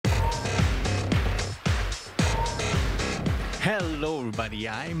Hello everybody,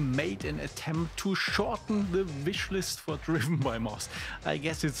 I made an attempt to shorten the wish list for DrivenByMoss. I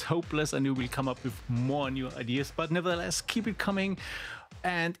guess it's hopeless and you will come up with more new ideas, but nevertheless keep it coming.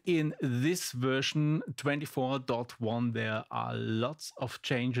 And in this version 24.1 there are lots of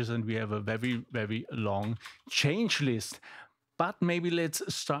changes and we have a very long change list. But maybe let's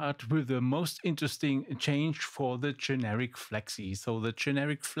start with the most interesting change for the Generic Flexi. So the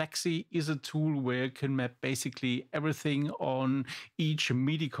Generic Flexi is a tool where you can map basically everything on each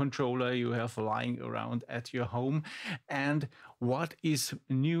MIDI controller you have lying around at your home. And what is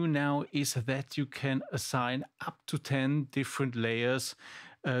new now is that you can assign up to 10 different layers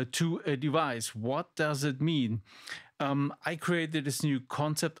to a device. What does it mean? I created this new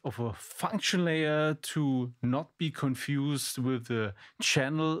concept of a function layer to not be confused with the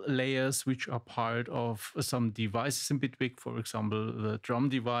channel layers, which are part of some devices in Bitwig, for example, the drum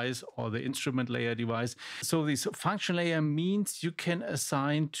device or the instrument layer device. So this function layer means you can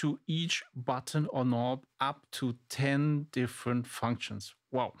assign to each button or knob up to 10 different functions.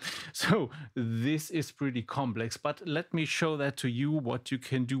 Wow. So this is pretty complex, but let me show that to you what you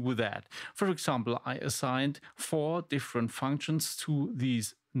can do with that. For example, I assigned 4 different functions to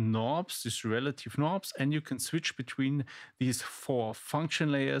these knobs, these relative knobs, and you can switch between these 4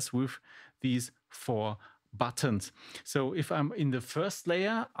 function layers with these 4 buttons. So if I'm in the first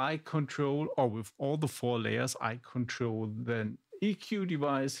layer, I control, or with all the 4 layers, I control the EQ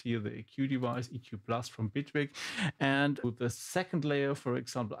device, here the EQ device, EQ Plus from Bitwig. And with the second layer, for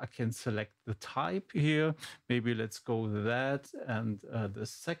example, I can select the type here. Maybe let's go with that. And the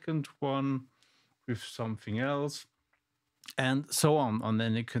second one with something else. And so on. And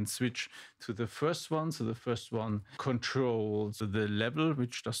then you can switch to the first one. So the first one controls the level,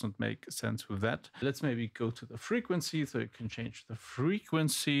 which does not make sense with that. Let's maybe go to the frequency. So you can change the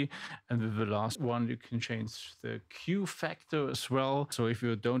frequency. And with the last one, you can change the Q factor as well. So if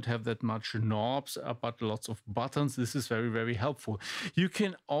you don't have that much knobs, but lots of buttons, this is very helpful. You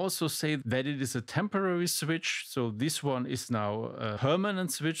can also say that it is a temporary switch. So this one is now a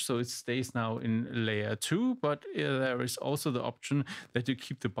permanent switch. So it stays now in layer 2, but there is also the option that you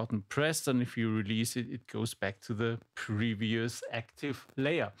keep the button pressed, and if you release it, it goes back to the previous active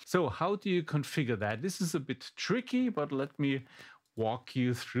layer. So how do you configure that? This is a bit tricky, but let me walk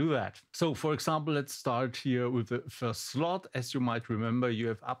you through that. So for example, let's start here with the first slot. As you might remember, you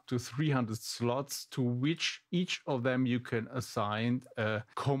have up to 300 slots to which each of them you can assign a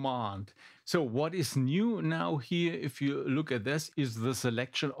command. So what is new now here, if you look at this, is the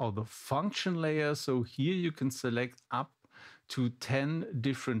selection of the function layer. So here you can select up to 10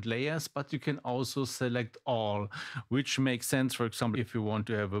 different layers, but you can also select all, which makes sense. For example, if you want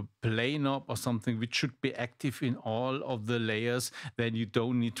to have a play knob or something which should be active in all of the layers, then you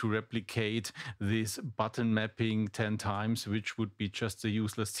don't need to replicate this button mapping 10 times, which would be just a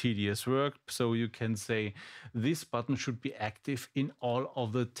useless, tedious work. So you can say this button should be active in all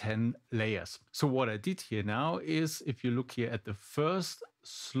of the 10 layers. So what I did here now is, if you look here at the first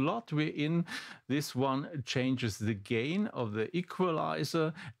slot we're in, this one changes the gain of the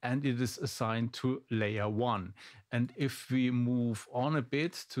equalizer and it is assigned to layer 1. And if we move on a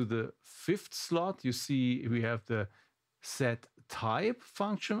bit to the 5th slot, you see we have the set type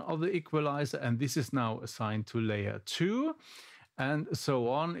function of the equalizer, and this is now assigned to layer 2. And so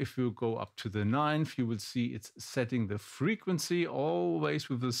on. If you go up to the 9th, you will see it's setting the frequency always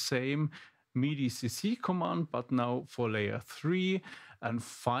with the same MIDI CC command, but now for layer 3. And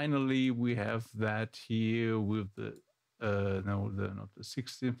finally, we have that here with the not the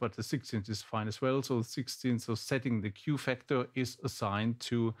 16th, but the 16th is fine as well. So 16th, so setting the Q factor is assigned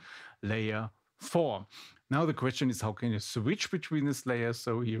to layer 4. Now the question is, how can you switch between these layers?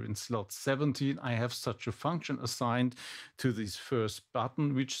 So here in slot 17, I have such a function assigned to this first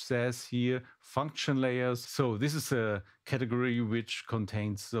button, which says here function layers. So this is a category which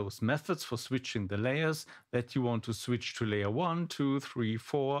contains those methods for switching the layers that you want to switch to layer 1, 2, 3,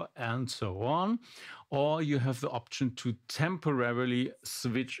 4, and so on. Or you have the option to temporarily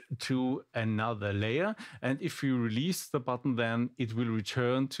switch to another layer. And if you release the button, then it will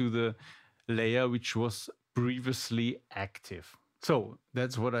return to the layer which was previously active. So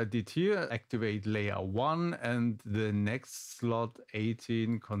that's what I did here. Activate layer 1, and the next slot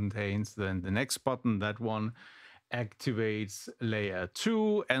 18 contains then the next button. That one activates layer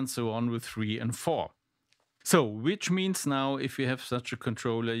 2, and so on with 3 and 4. So, which means now if you have such a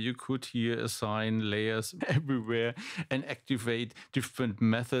controller, you could here assign layers everywhere and activate different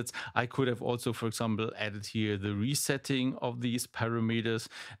methods. I could have also, for example, added here the resetting of these parameters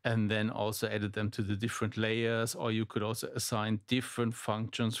and then also added them to the different layers, or you could also assign different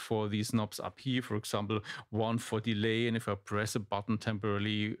functions for these knobs up here. For example, one for delay, and if I press a button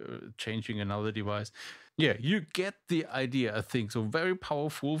temporarily changing another device. Yeah, you get the idea, I think. So very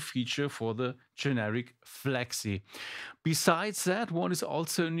powerful feature for the Generic Flexi. Besides that, what is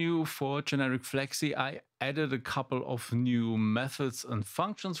also new for Generic Flexi, I added a couple of new methods and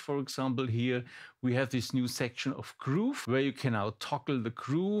functions. For example, here we have this new section of groove where you can now toggle the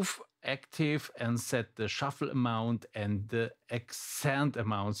groove active and set the shuffle amount and the accent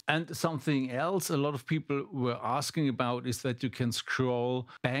amounts. And something else a lot of people were asking about is that you can scroll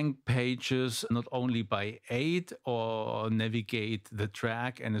bank pages not only by 8 or navigate the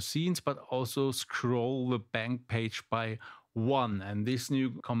track and the scenes, but also scroll the bank page by 1. And this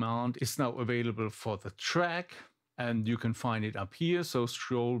new command is now available for the track, and you can find it up here. So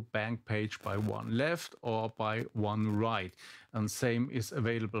scroll bank page by 1 left or by 1 right. And same is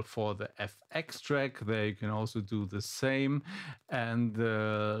available for the FX track. There you can also do the same. And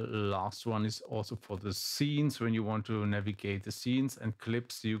the last one is also for the scenes. When you want to navigate the scenes and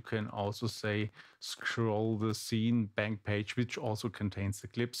clips, you can also say scroll the scene bank page, which also contains the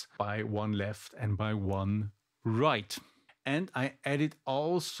clips, by 1 left and by 1 right. And I added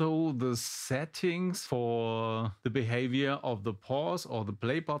also the settings for the behavior of the pause or the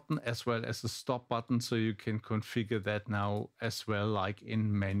play button, as well as the stop button. So you can configure that now as well, like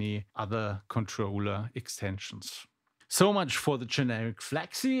in many other controller extensions. So much for the Generic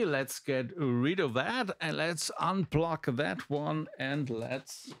Flexi. Let's get rid of that and let's unplug that one and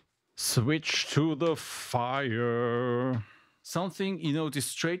let's switch to the fire. Something you notice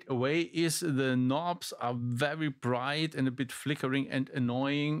straight away is the knobs are very bright and a bit flickering and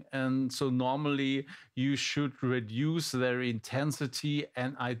annoying. And so normally you should reduce their intensity.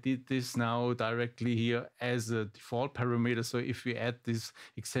 And I did this now directly here as a default parameter. So if we add this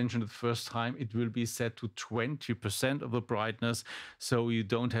extension the first time, it will be set to 20% of the brightness. So you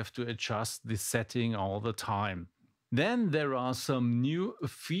don't have to adjust this setting all the time. Then there are some new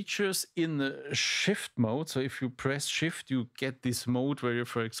features in the shift mode. So if you press shift, you get this mode where you,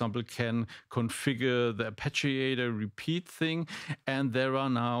 for example, can configure the arpeggiator repeat thing. And there are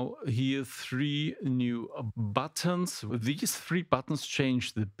now here 3 new buttons. These 3 buttons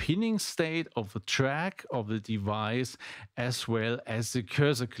change the pinning state of the track of the device as well as the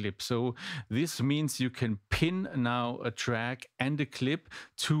cursor clip. So this means you can pin now a track and a clip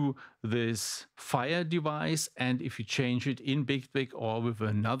to this fire device, and if you change it in Bitwig or with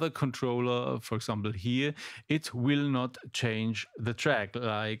another controller, for example here, it will not change the track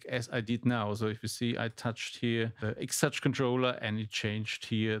like as I did now. So if you see, I touched here the X-Touch controller and it changed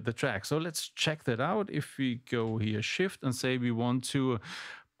here the track. So let's check that out. If we go here shift and say we want to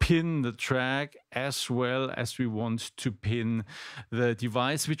pin the track as well as we want to pin the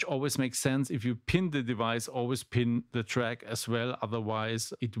device, which always makes sense. If you pin the device, always pin the track as well.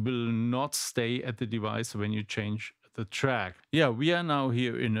 Otherwise, it will not stay at the device when you change the track. Yeah, we are now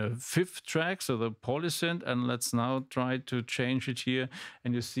here in a 5th track, so the polysynth, and let's now try to change it here.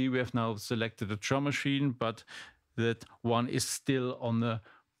 And you see we have now selected a drum machine, but that one is still on the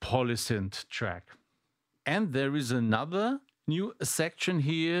polysynth track. And there is another new section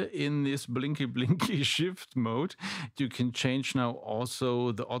here in this blinky shift mode. You can change now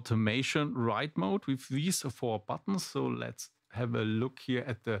also the automation write mode with these 4 buttons. So let's have a look here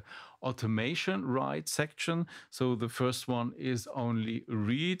at the automation write section. So the first one is only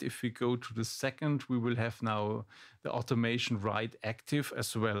read. If we go to the second, we will have now the automation write active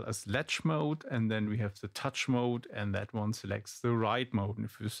as well as latch mode. And then we have the touch mode, and that one selects the write mode. And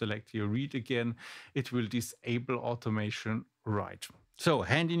if you select here read again, it will disable automation write. So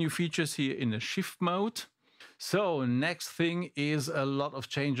handy new features here in the shift mode. So next thing is a lot of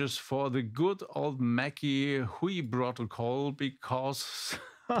changes for the good old Mackie HUI protocol, because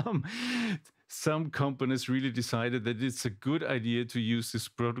some companies really decided that it's a good idea to use this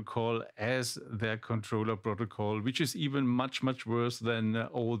protocol as their controller protocol, which is even much worse than the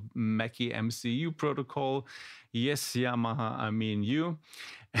old Mackie MCU protocol. Yes, Yamaha, I mean you.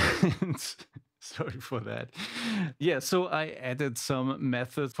 And sorry for that. Yeah, so I added some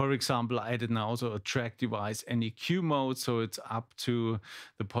methods. For example, I added now also a track device and EQ mode, so it's up to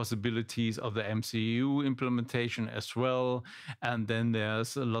the possibilities of the MCU implementation as well. And then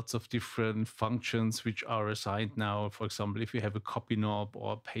there's lots of different functions which are assigned now. For example, if you have a copy knob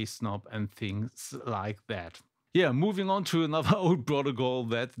or a paste knob and things like that. Yeah, moving on to another old protocol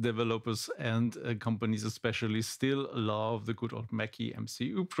that developers and companies especially still love, the good old Mackie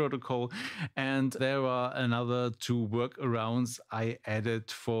MCU protocol. And there are another two workarounds I added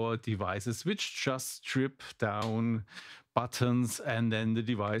for devices which just strip down buttons and then the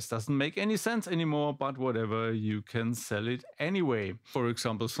device doesn't make any sense anymore, but whatever, you can sell it anyway. For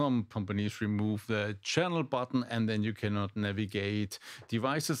example, some companies remove the channel button and then you cannot navigate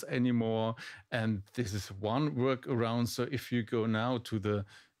devices anymore. And this is one workaround. So if you go now to the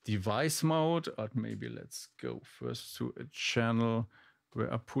device mode, or maybe let's go first to a channel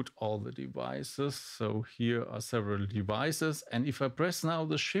where I put all the devices. So here are several devices. And if I press now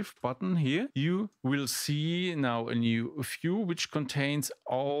the shift button here, you will see now a new view which contains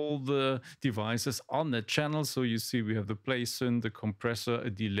all the devices on the channel. So you see we have the placement, the compressor, a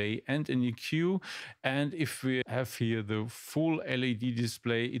delay and an EQ. And if we have here the full LED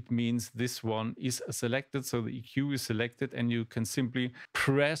display, it means this one is selected. So the EQ is selected and you can simply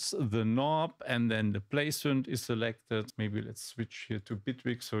press the knob and then the placement is selected. Maybe let's switch here to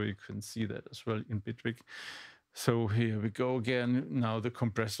Bitwig so you can see that as well in Bitwig. So here we go again. Now the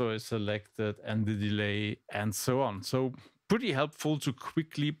compressor is selected and the delay and so on. So pretty helpful to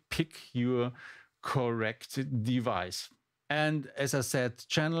quickly pick your correct device. And as I said,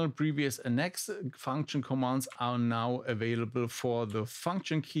 channel, previous and next function commands are now available for the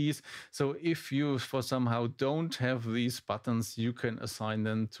function keys. So if you for somehow don't have these buttons, you can assign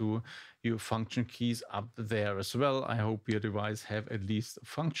them to your function keys up there as well. I hope your device have at least a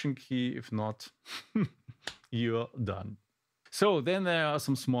function key. If not, you're done. So then there are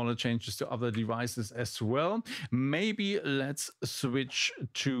some smaller changes to other devices as well. Maybe let's switch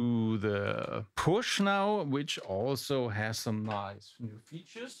to the push now, which also has some nice new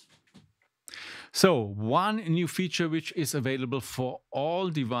features. So one new feature which is available for all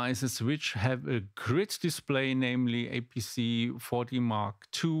devices which have a grid display, namely APC 40 Mark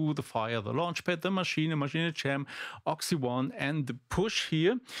II, the Fire, the Launchpad, the Machine Jam, Oxy One, and the push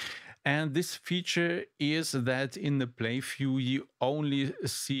here. And this feature is that in the play view, you only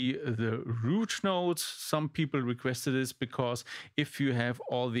see the root nodes. Some people requested this because if you have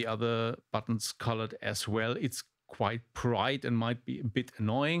all the other buttons colored as well, it's quite bright and might be a bit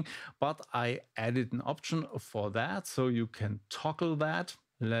annoying. But I added an option for that, so you can toggle that.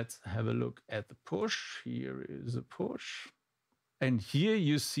 Let's have a look at the push. Here is a push. And here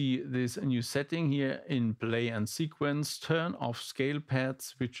you see this new setting here in play and sequence, turn off scale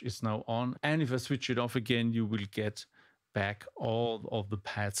pads, which is now on. And if I switch it off again, you will get back all of the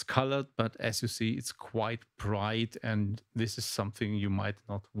pads colored. But as you see, it's quite bright and this is something you might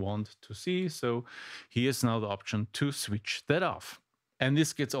not want to see. So here's now the option to switch that off. And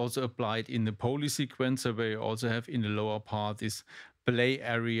this gets also applied in the poly sequencer, where you also have in the lower part this play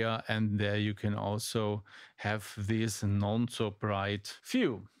area, and there you can also have this not so bright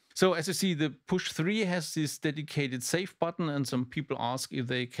view. So as you see, the push 3 has this dedicated save button, and some people ask if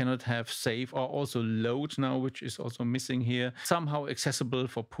they cannot have save or also load now, which is also missing here, somehow accessible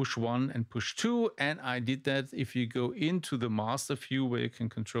for push 1 and push 2. And I did that. If you go into the master view where you can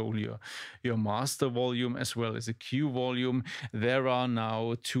control your master volume as well as a Q volume, there are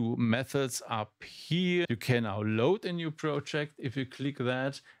now two methods up here. You can now load a new project if you click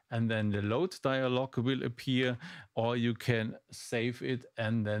that, and then the load dialog will appear, or you can save it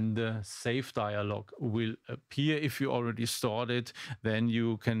and then the save dialog will appear. If you already stored it, then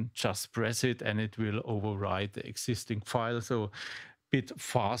you can just press it and it will overwrite the existing file. So a bit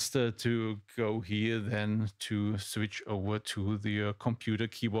faster to go here than to switch over to the computer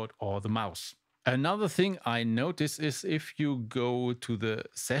keyboard or the mouse. Another thing I noticed is if you go to the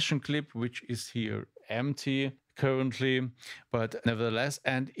session clip, which is here empty currently, but nevertheless,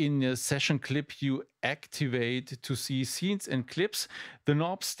 and in the session clip you activate to see scenes and clips, the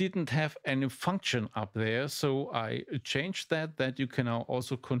knobs didn't have any function up there. So I changed that you can now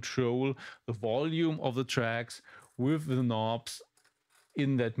also control the volume of the tracks with the knobs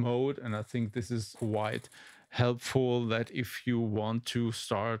in that mode. And I think this is quite helpful, that if you want to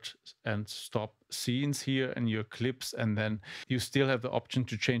start and stop scenes here and your clips, and then you still have the option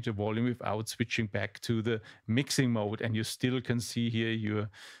to change the volume without switching back to the mixing mode, and you still can see here your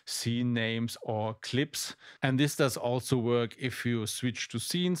scene names or clips. And this does also work if you switch to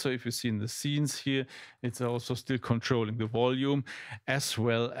scenes. So if you see in the scenes here, it's also still controlling the volume, as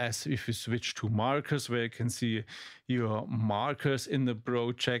well as if you switch to markers, where you can see your markers in the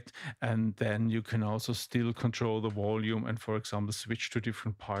project, and then you can also still control the volume and, for example, switch to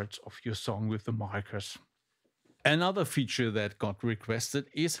different parts of your song with the markers. Another feature that got requested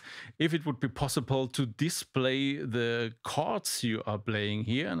is if it would be possible to display the chords you are playing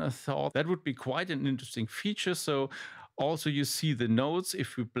here, and I thought that would be quite an interesting feature. So also you see the notes.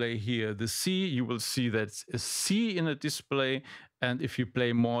 If you play here the C, you will see that's a C in a display, and if you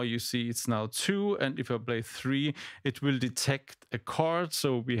play more, you see it's now 2, and if I play 3, it will detect a chord.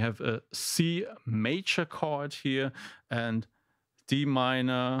 So we have a C major chord here, and D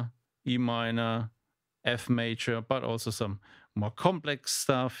minor, E minor, F major, but also some more complex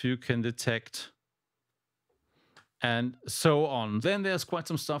stuff you can detect, and so on. Then there's quite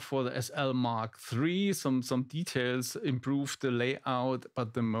some stuff for the SL Mark III, some details, improve the layout,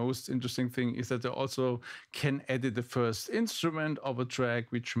 but the most interesting thing is that they also can edit the first instrument of a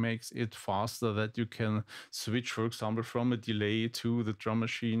track, which makes it faster, that you can switch, for example, from a delay to the drum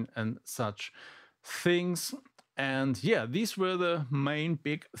machine and such things. And yeah, these were the main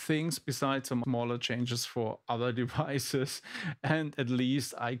big things, besides some smaller changes for other devices. And at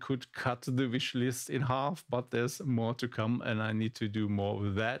least I could cut the wish list in half, but there's more to come and I need to do more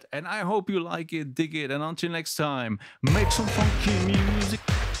with that. And I hope you like it, dig it, and until next time, make some funky music.